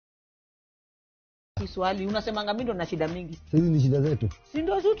Si swali, unasemanga mimi ndo na shida mingi. Hizi ni shida zetu. Si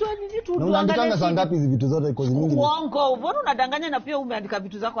ndio tu nini tu. Na unaandika saa ngapi hizi vitu zote kwa nyingi? Uongo, mbona unadanganya na pia umeandika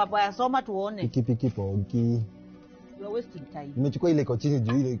vitu zako hapo? Soma tuone. Kipo. You are wasting time. Nimechukua ile iko chini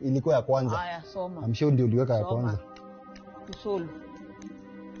juu ile ilikuwa ya kwanza. Haya, soma. I'm sure ndio uliweka ya kwanza. Tusolo.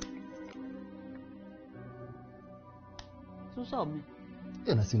 Tusome.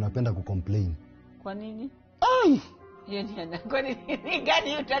 Na si unapenda kucomplain. Kwa nini? Ai! Yeye kwa nini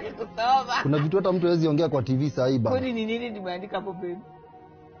gani hutaki kusoma? Kuna vitu hata mtu hawezi ongea kwa TV saa hii bana. Kwa nini nimeandika hapo baby?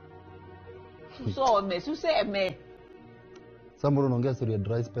 Useme. Sasa mbona unaongea story ya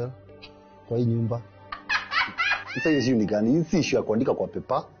dry spell kwa hii nyumba? Sasa hiyo ni gani? Hii si issue ya kuandika kwa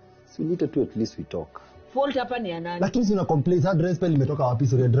paper. Si need to at least we talk. Fault hapa ni ya nani? Lakini si una complain za dry spell imetoka wapi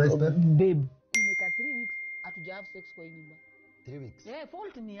story ya dry spell? Babe, imeka 3 weeks hatuja have sex kwa hii nyumba. 3 weeks.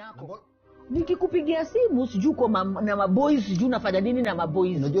 Fault ni yako. Nikikupigia simu sijui kwa na maboys sijui nafanya nini na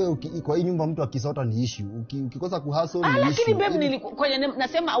maboys. Unajua kwa hii nyumba mtu akisota ni issue. Ukikosa kuhustle ni issue. Lakini babe kwenye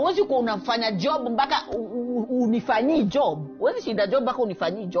nasema huwezi kuwa unafanya job mpaka unifanyie job. Huwezi shinda job mpaka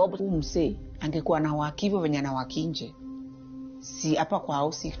unifanyie job. Msee angekuwa na waki hivyo venye na waki nje. Si hapa kwa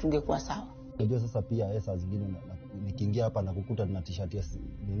house tungekuwa sawa. Unajua sasa pia saa zingine nikiingia hapa na kukuta na t-shirt ya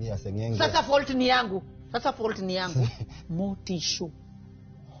nini ya sengenge. Sasa fault ni yangu. Motisho.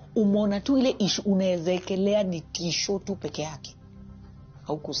 Umeona tu ile issue unaezekelea ni tisho tu peke yake.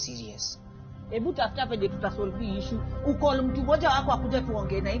 Hauko serious. Hebu tafuta penye tutasolve issue. Ukol mtu mmoja wako akuje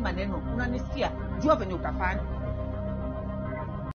tuongee na hii maneno. Unanisikia? Jua venye utafanya.